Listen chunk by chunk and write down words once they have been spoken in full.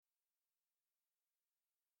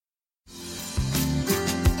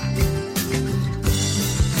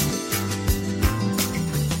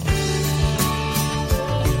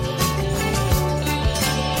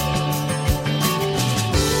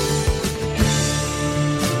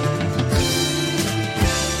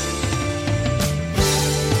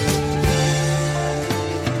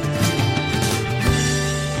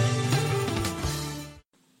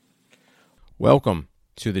Welcome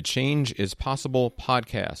to the Change is Possible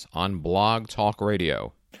podcast on Blog Talk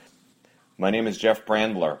Radio. My name is Jeff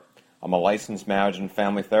Brandler. I'm a licensed marriage and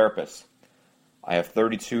family therapist. I have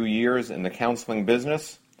 32 years in the counseling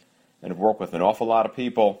business and have worked with an awful lot of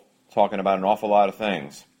people talking about an awful lot of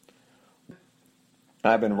things.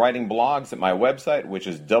 I've been writing blogs at my website, which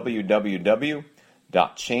is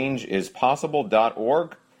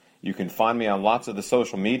www.changeispossible.org. You can find me on lots of the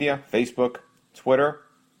social media, Facebook, Twitter,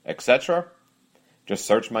 etc. Just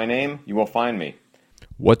search my name, you will find me.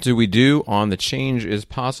 What do we do on the Change is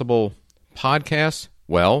Possible podcast?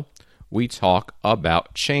 Well, we talk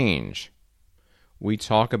about change. We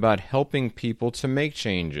talk about helping people to make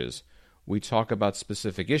changes. We talk about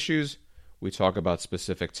specific issues. We talk about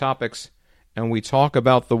specific topics. And we talk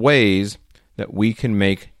about the ways that we can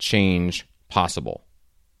make change possible.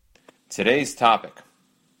 Today's topic,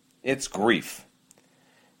 it's grief.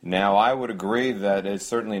 Now, I would agree that it's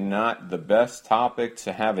certainly not the best topic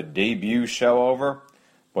to have a debut show over,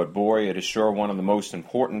 but boy, it is sure one of the most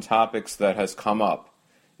important topics that has come up.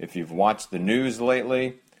 If you've watched the news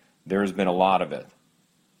lately, there's been a lot of it.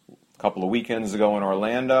 A couple of weekends ago in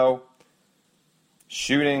Orlando,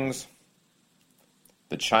 shootings,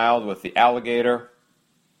 the child with the alligator,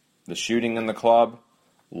 the shooting in the club,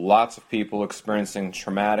 lots of people experiencing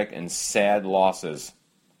traumatic and sad losses.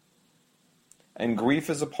 And grief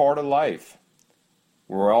is a part of life.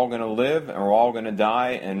 We're all going to live and we're all going to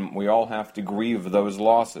die, and we all have to grieve those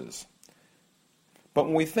losses. But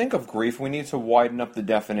when we think of grief, we need to widen up the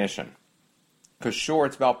definition. Because sure,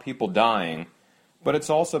 it's about people dying, but it's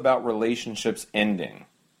also about relationships ending,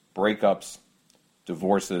 breakups,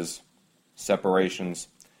 divorces, separations.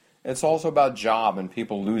 It's also about job and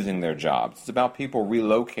people losing their jobs. It's about people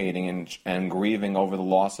relocating and grieving over the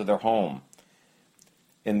loss of their home.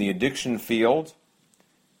 In the addiction field,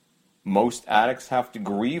 most addicts have to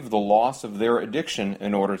grieve the loss of their addiction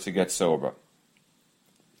in order to get sober.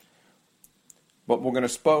 But we're going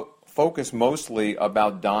to focus mostly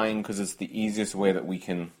about dying because it's the easiest way that we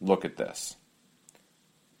can look at this.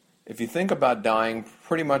 If you think about dying,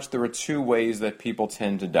 pretty much there are two ways that people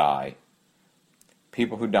tend to die.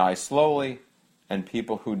 People who die slowly and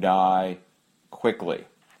people who die quickly.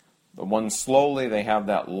 The ones slowly, they have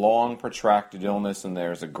that long, protracted illness, and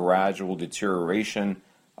there's a gradual deterioration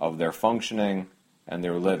of their functioning and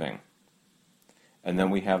their living. And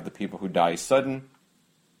then we have the people who die sudden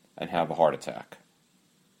and have a heart attack.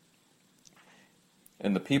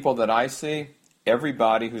 And the people that I see,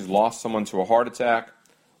 everybody who's lost someone to a heart attack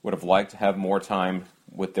would have liked to have more time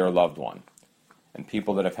with their loved one. And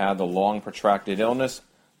people that have had the long, protracted illness,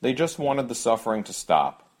 they just wanted the suffering to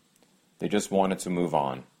stop. They just wanted to move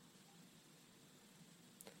on.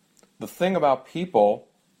 The thing about people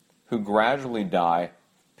who gradually die,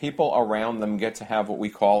 people around them get to have what we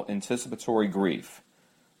call anticipatory grief.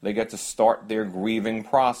 They get to start their grieving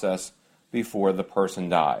process before the person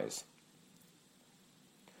dies.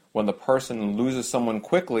 When the person loses someone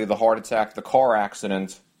quickly, the heart attack, the car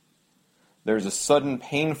accident, there's a sudden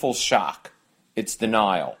painful shock. It's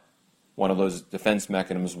denial. One of those defense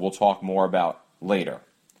mechanisms we'll talk more about later.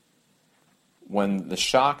 When the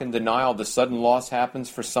shock and denial, the sudden loss happens,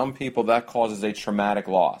 for some people that causes a traumatic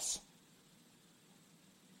loss.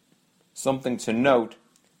 Something to note,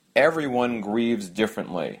 everyone grieves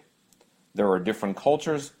differently. There are different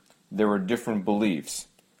cultures, there are different beliefs.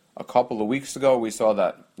 A couple of weeks ago we saw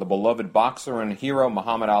that the beloved boxer and hero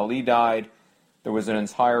Muhammad Ali died. There was an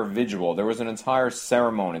entire vigil, there was an entire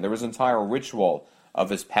ceremony, there was an entire ritual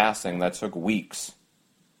of his passing that took weeks.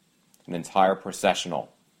 An entire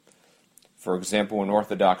processional. For example, when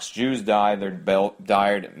Orthodox Jews die, they're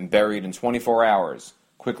died and buried in 24 hours,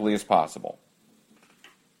 quickly as possible.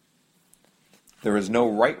 There is no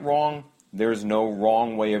right-wrong. There is no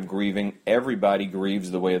wrong way of grieving. Everybody grieves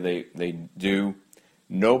the way they do.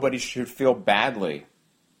 Nobody should feel badly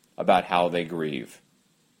about how they grieve.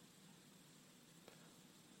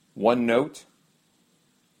 One note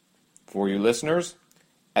for you listeners,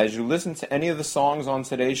 as you listen to any of the songs on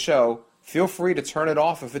today's show, feel free to turn it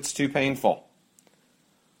off if it's too painful.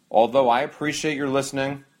 Although I appreciate your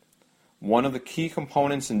listening, one of the key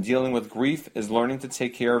components in dealing with grief is learning to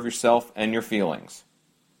take care of yourself and your feelings.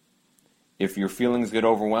 If your feelings get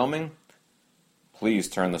overwhelming, please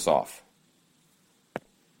turn this off.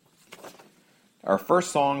 Our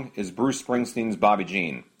first song is Bruce Springsteen's Bobby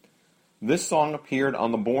Jean. This song appeared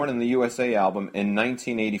on the Born in the USA album in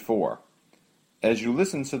 1984. As you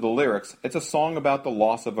listen to the lyrics, it's a song about the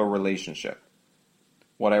loss of a relationship.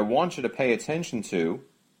 What I want you to pay attention to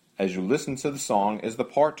as you listen to the song is the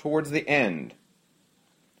part towards the end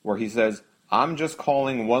where he says, "I'm just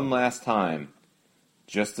calling one last time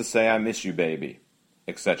just to say I miss you, baby,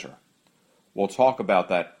 etc. We'll talk about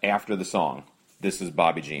that after the song. This is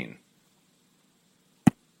Bobby Jean.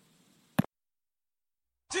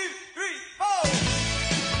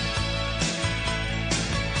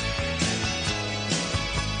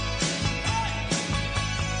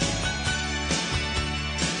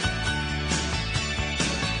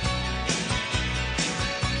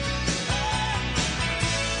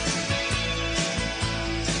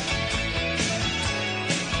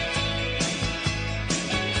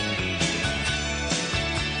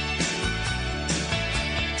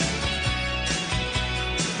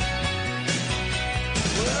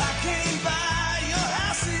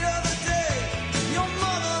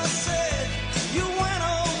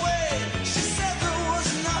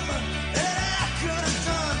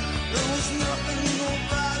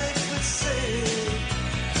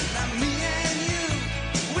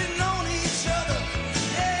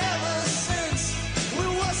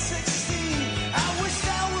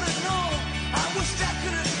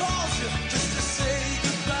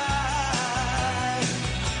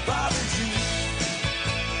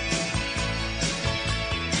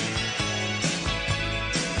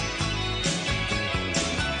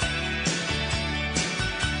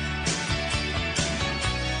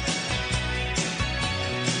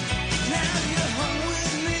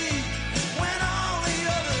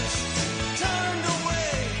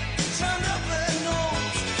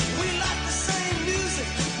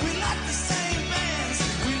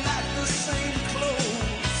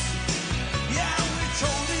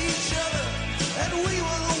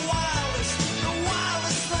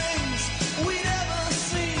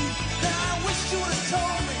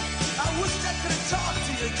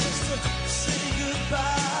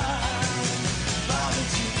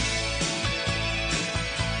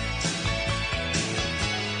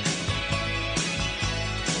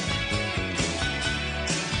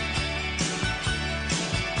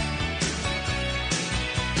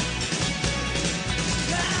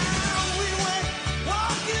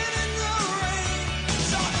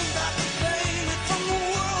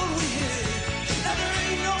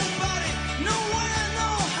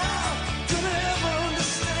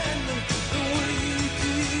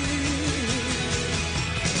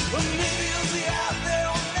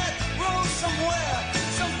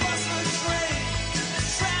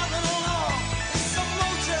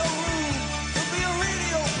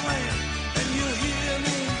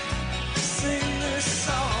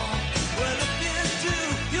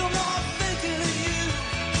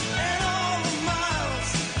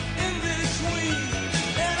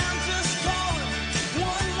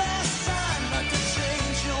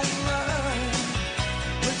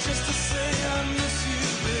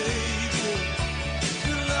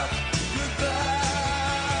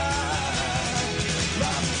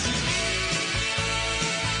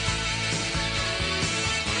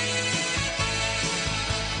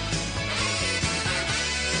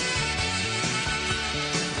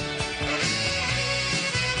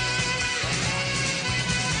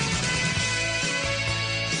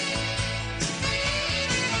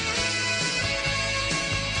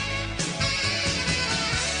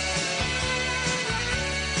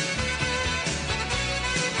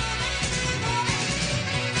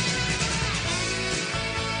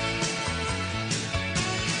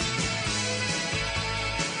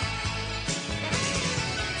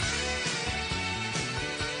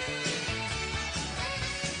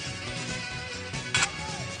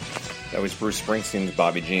 That was Bruce Springsteen's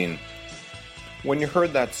Bobby Jean. When you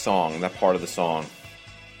heard that song, that part of the song,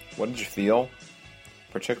 what did you feel?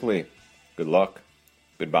 Particularly, good luck,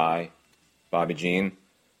 goodbye, Bobby Jean.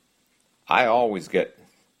 I always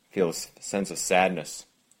feel a sense of sadness,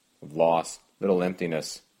 of loss, little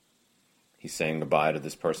emptiness. He's saying goodbye to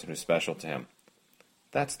this person who's special to him.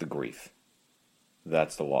 That's the grief.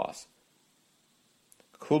 That's the loss.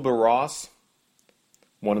 Kubler-Ross,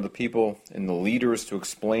 one of the people and the leaders to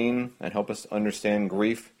explain and help us understand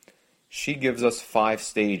grief, she gives us 5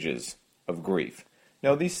 stages of grief.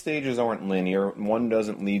 Now, these stages aren't linear. One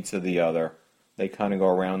doesn't lead to the other. They kind of go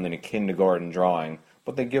around in a kindergarten drawing,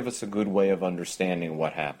 but they give us a good way of understanding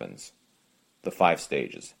what happens. The 5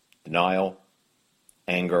 stages: denial,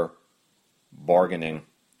 anger, bargaining,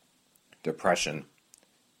 depression,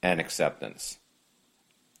 and acceptance.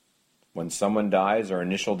 When someone dies, our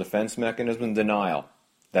initial defense mechanism, denial.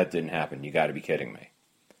 That didn't happen. You got to be kidding me.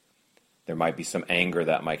 There might be some anger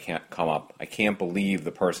that might come up. I can't believe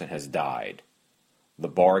the person has died. The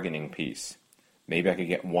bargaining piece. Maybe I could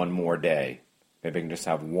get one more day. Maybe I can just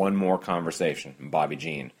have one more conversation. And Bobby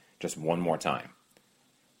Jean, just one more time.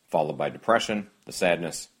 Followed by depression, the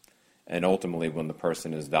sadness, and ultimately when the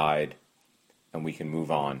person has died, and we can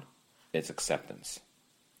move on. It's acceptance.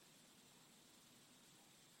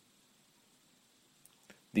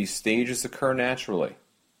 These stages occur naturally.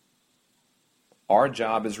 Our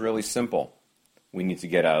job is really simple. We need to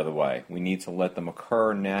get out of the way. We need to let them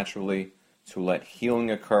occur naturally, to let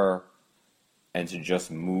healing occur, and to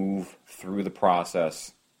just move through the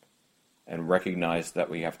process and recognize that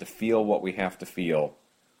we have to feel what we have to feel.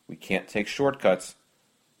 We can't take shortcuts.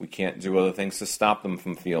 We can't do other things to stop them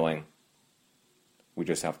from feeling. We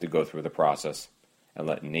just have to go through the process and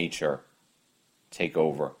let nature take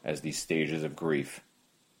over as these stages of grief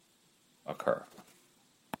occur.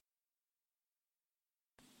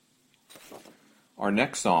 Our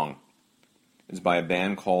next song is by a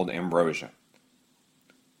band called Ambrosia.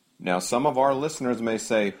 Now, some of our listeners may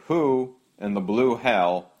say, who in the blue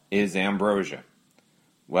hell is Ambrosia?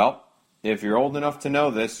 Well, if you're old enough to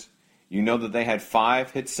know this, you know that they had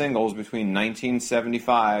 5 hit singles between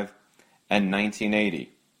 1975 and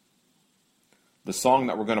 1980. The song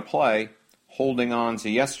that we're going to play, Holding On to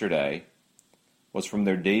Yesterday, was from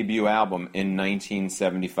their debut album in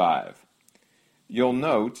 1975. You'll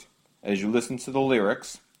note, as you listen to the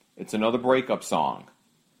lyrics, it's another breakup song.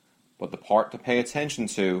 But the part to pay attention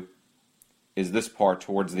to is this part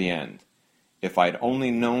towards the end. If I'd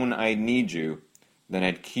only known I'd need you, then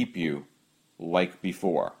I'd keep you like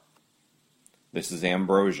before. This is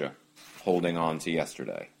Ambrosia, Holding On to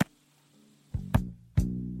Yesterday.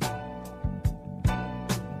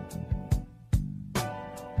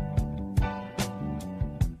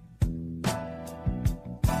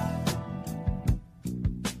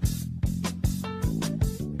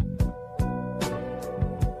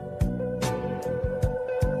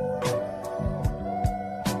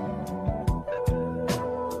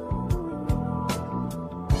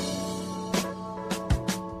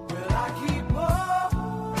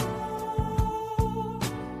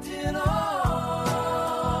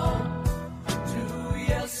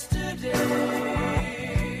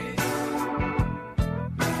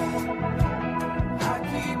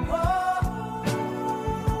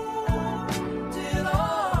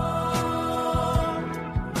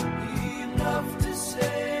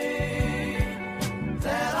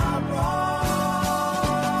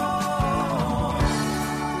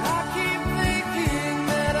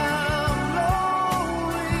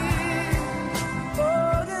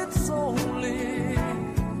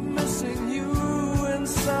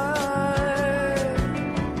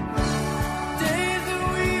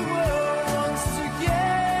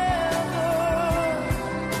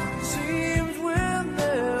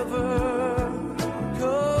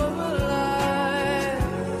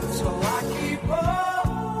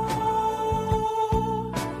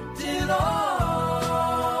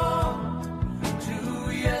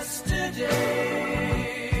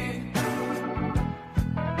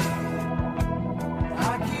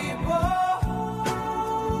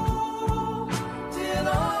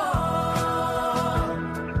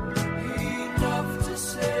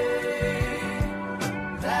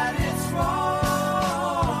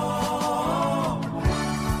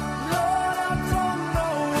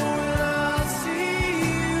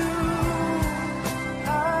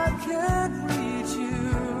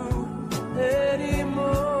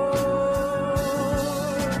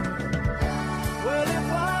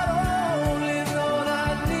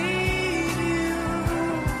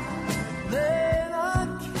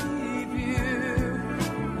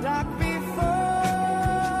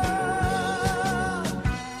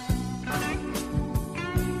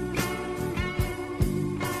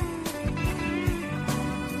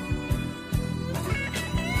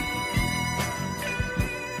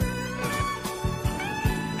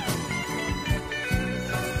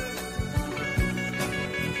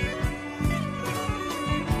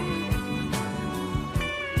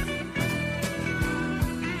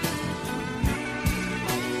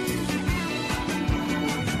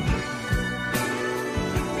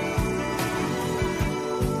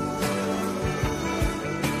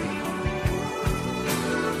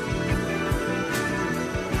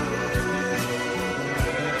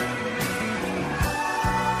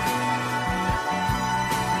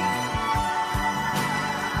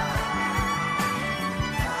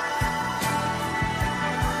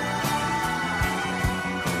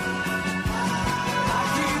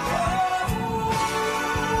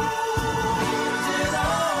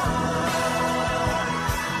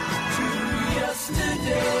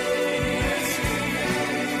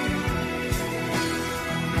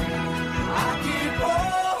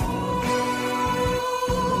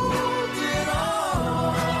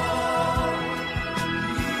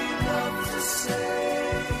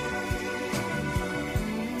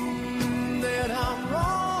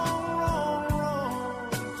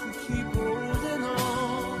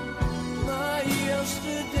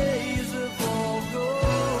 yesterdays have all gone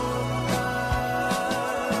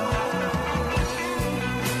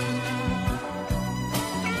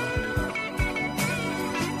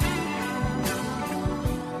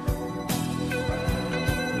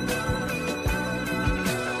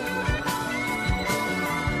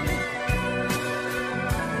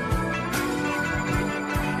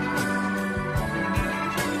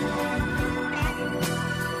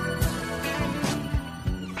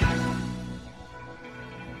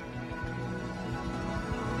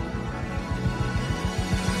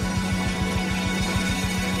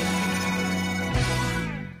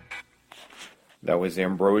That was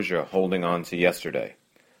Ambrosia, Holding On to Yesterday.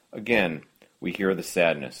 Again, we hear the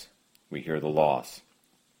sadness, we hear the loss,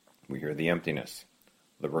 we hear the emptiness,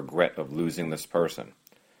 the regret of losing this person.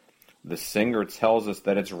 The singer tells us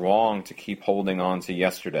that it's wrong to keep holding on to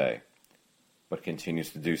yesterday, but continues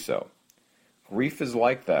to do so. Grief is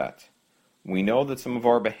like that. We know that some of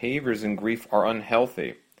our behaviors in grief are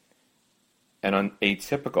unhealthy and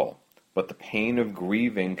atypical, but the pain of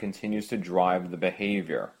grieving continues to drive the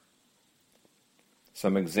behavior.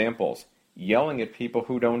 Some examples: yelling at people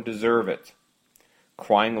who don't deserve it,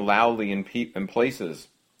 crying loudly in places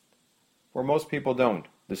where most people don't,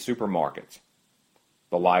 the supermarket,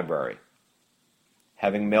 the library,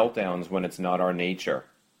 having meltdowns when it's not our nature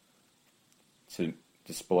to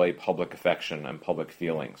display public affection and public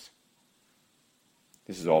feelings.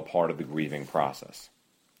 This is all part of the grieving process.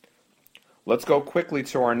 Let's go quickly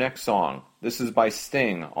to our next song. This is by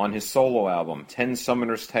Sting on his solo album, 10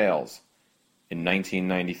 Summoner's Tales, in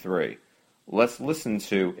 1993. Let's listen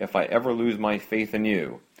to If I Ever Lose My Faith in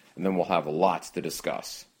You, and then we'll have lots to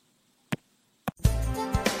discuss.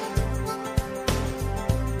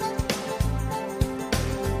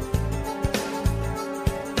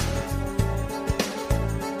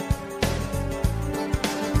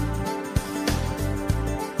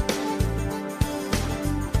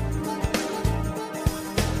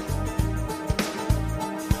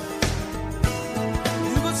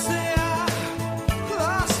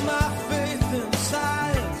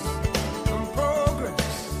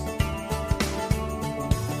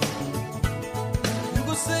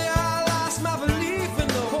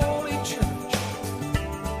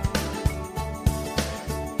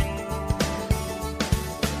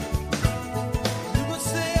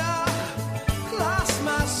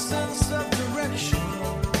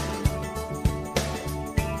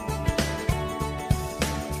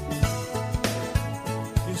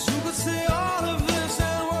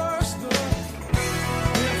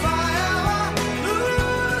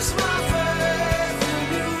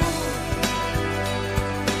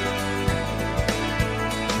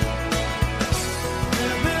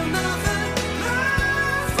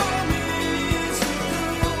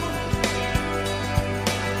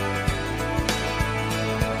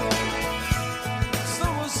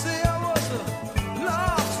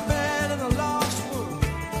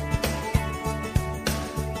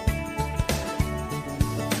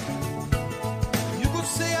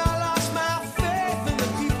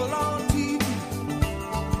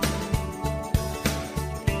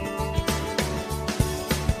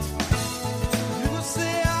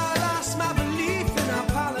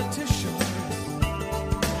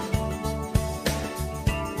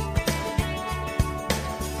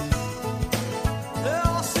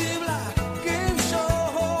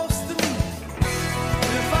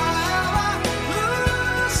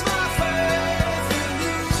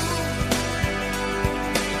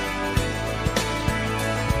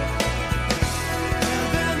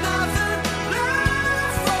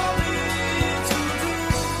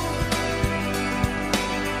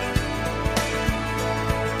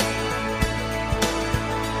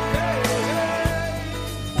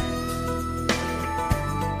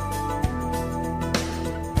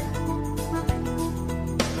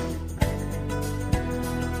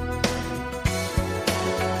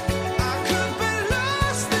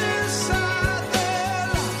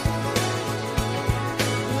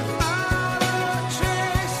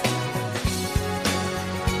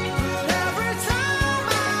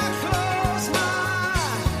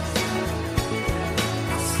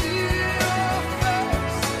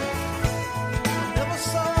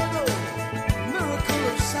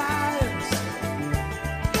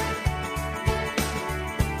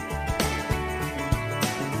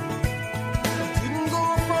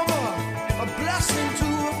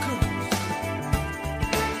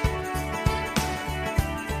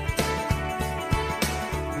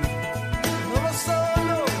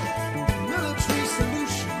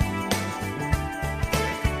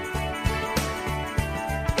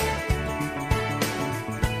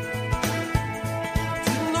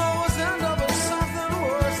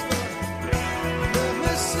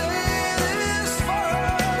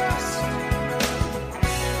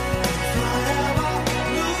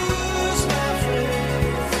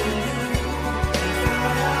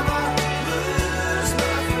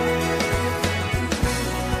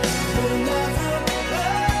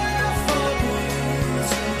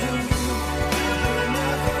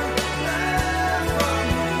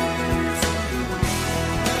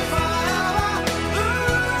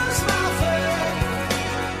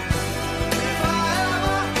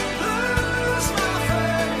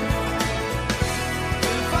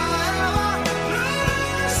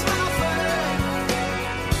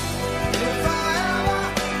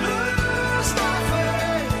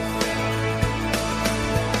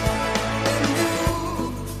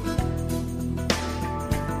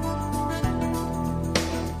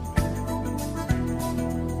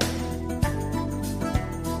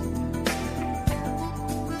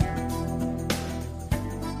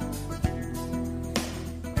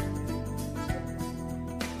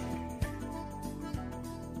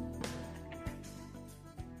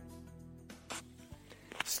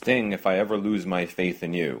 Sting, If I Ever Lose My Faith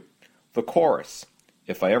in You. The chorus,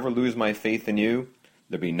 If I ever lose my faith in you,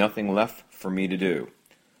 there'll be nothing left for me to do.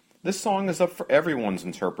 This song is up for everyone's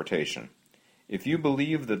interpretation. If you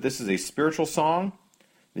believe that this is a spiritual song,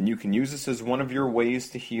 then you can use this as one of your ways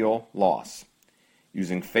to heal loss.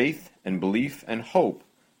 Using faith and belief and hope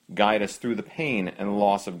guide us through the pain and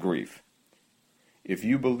loss of grief. If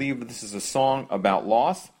you believe that this is a song about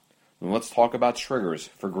loss, then let's talk about triggers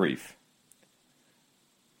for grief.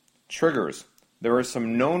 Triggers. There are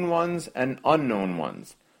some known ones and unknown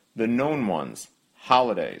ones. The known ones,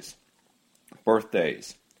 holidays,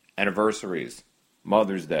 birthdays, anniversaries,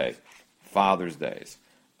 Mother's Day, Father's Days,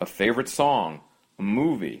 a favorite song, a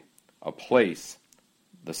movie, a place,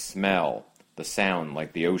 the smell, the sound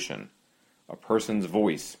like the ocean, a person's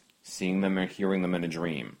voice, seeing them or hearing them in a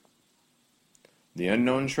dream. The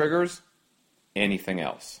unknown triggers, anything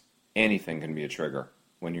else. Anything can be a trigger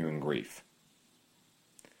when you're in grief.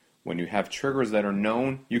 When you have triggers that are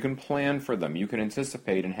known, you can plan for them. You can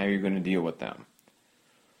anticipate in how you're going to deal with them.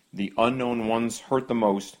 The unknown ones hurt the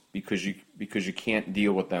most because you can't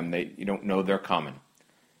deal with them. You don't know they're coming.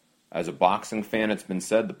 As a boxing fan, it's been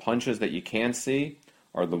said the punches that you can't see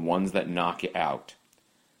are the ones that knock you out.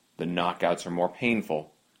 The knockouts are more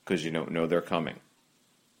painful because you don't know they're coming.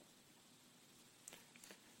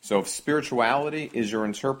 So if spirituality is your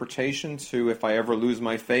interpretation to If I Ever Lose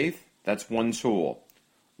My Faith, that's one tool.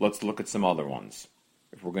 Let's look at some other ones.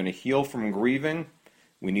 If we're going to heal from grieving,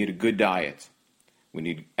 we need a good diet. We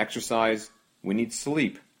need exercise. We need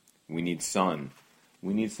sleep. We need sun.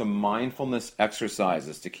 We need some mindfulness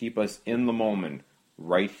exercises to keep us in the moment,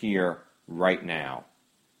 right here, right now.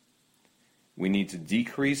 We need to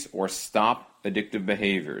decrease or stop addictive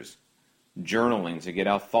behaviors. Journaling to get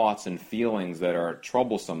out thoughts and feelings that are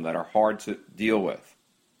troublesome, that are hard to deal with.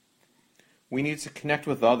 We need to connect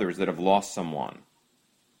with others that have lost someone.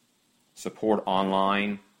 Support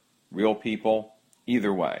online, real people,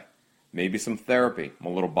 either way. Maybe some therapy. I'm a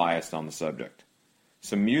little biased on the subject.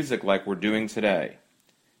 Some music like we're doing today.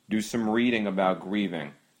 Do some reading about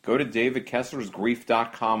grieving. Go to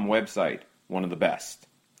davidkesslersgrief.com website, one of the best.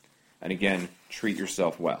 And again, treat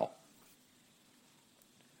yourself well.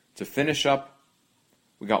 To finish up,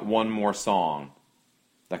 we got one more song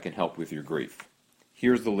that can help with your grief.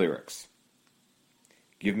 Here's the lyrics.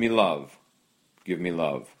 Give me love, give me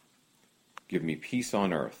love. Give me peace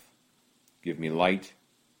on earth. Give me light,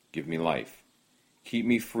 give me life. Keep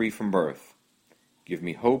me free from birth. Give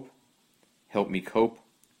me hope, help me cope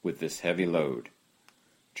with this heavy load.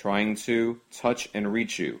 Trying to touch and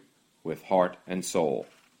reach you with heart and soul.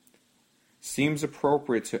 Seems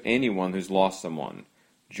appropriate to anyone who's lost someone.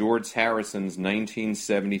 George Harrison's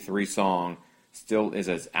 1973 song still is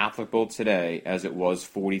as applicable today as it was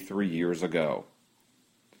 43 years ago.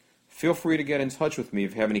 Feel free to get in touch with me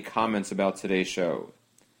if you have any comments about today's show.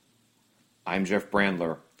 I'm Jeff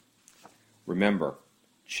Brandler. Remember,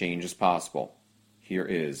 change is possible. Here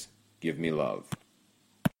is Give Me Love.